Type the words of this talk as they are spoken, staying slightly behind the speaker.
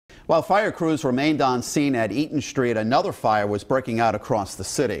While fire crews remained on scene at Eaton Street, another fire was breaking out across the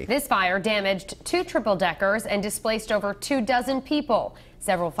city. This fire damaged 2 triple-deckers and displaced over 24 people.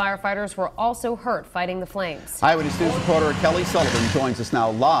 Several firefighters were also hurt fighting the flames. Eyewitness News reporter Kelly Sullivan joins us now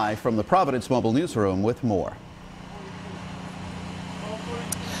live from the Providence Mobile Newsroom with more.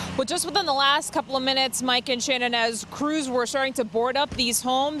 Well, just within the last couple of minutes, Mike and Shannon, as crews were starting to board up these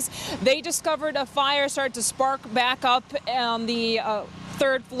homes, they discovered a fire started to spark back up on the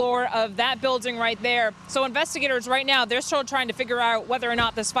 3rd floor of that building right there. So investigators right now, they're still trying to figure out whether or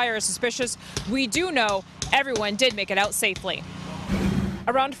not this fire is suspicious. We do know everyone did make it out safely.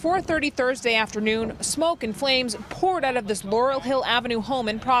 Around 4:30 Thursday afternoon, smoke and flames poured out of this Laurel Hill Avenue home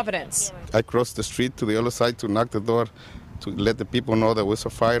in Providence. I crossed the street to the other side to knock the door to let the people know there was a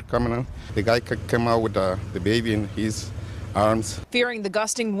fire coming on. The guy came out with the baby in his arms. Fearing the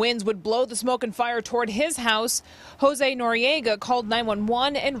gusting winds would blow the smoke and fire toward his house, Jose Noriega called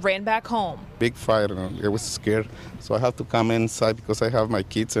 911 and ran back home. Big fire, and I was scared, so I have to come inside because I have my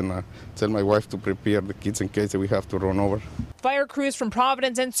kids and tell my wife to prepare the kids in case we have to run over. Fire crews from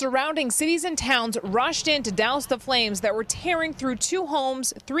Providence and surrounding cities and towns rushed in to douse the flames that were tearing through 2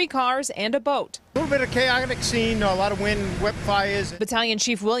 homes, 3 cars, and a boat. A little bit of chaotic scene, a lot of wind, whip fires. Battalion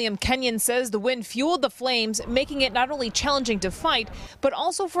Chief William Kenyon says the wind fueled the flames, making it not only challenging to fight, but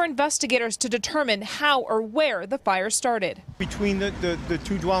also for investigators to determine how or where the fire started. Between the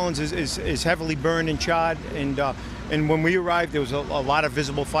 2 dwellings is heavily burned and charred, and when we arrived, there was a lot of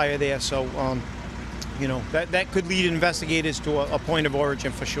visible fire there, so you know, that could lead investigators to a point of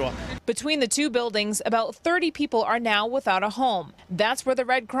origin for sure. Between the 2 buildings, about 30 people are now without a home. That's where the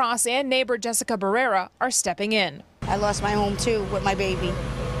Red Cross and neighbor Jessica Barrera are stepping in. I lost my home too with my baby,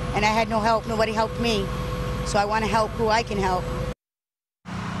 and I had no help. Nobody helped me, so I want to help who I can help.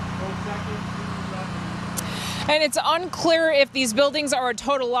 And it's unclear if these buildings are a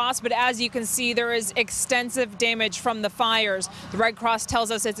total loss, but as you can see, there is extensive damage from the fires. The Red Cross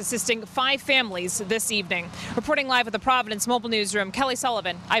tells us it's assisting 5 families this evening. Reporting live at the Providence Mobile Newsroom, Kelly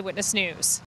Sullivan, Eyewitness News.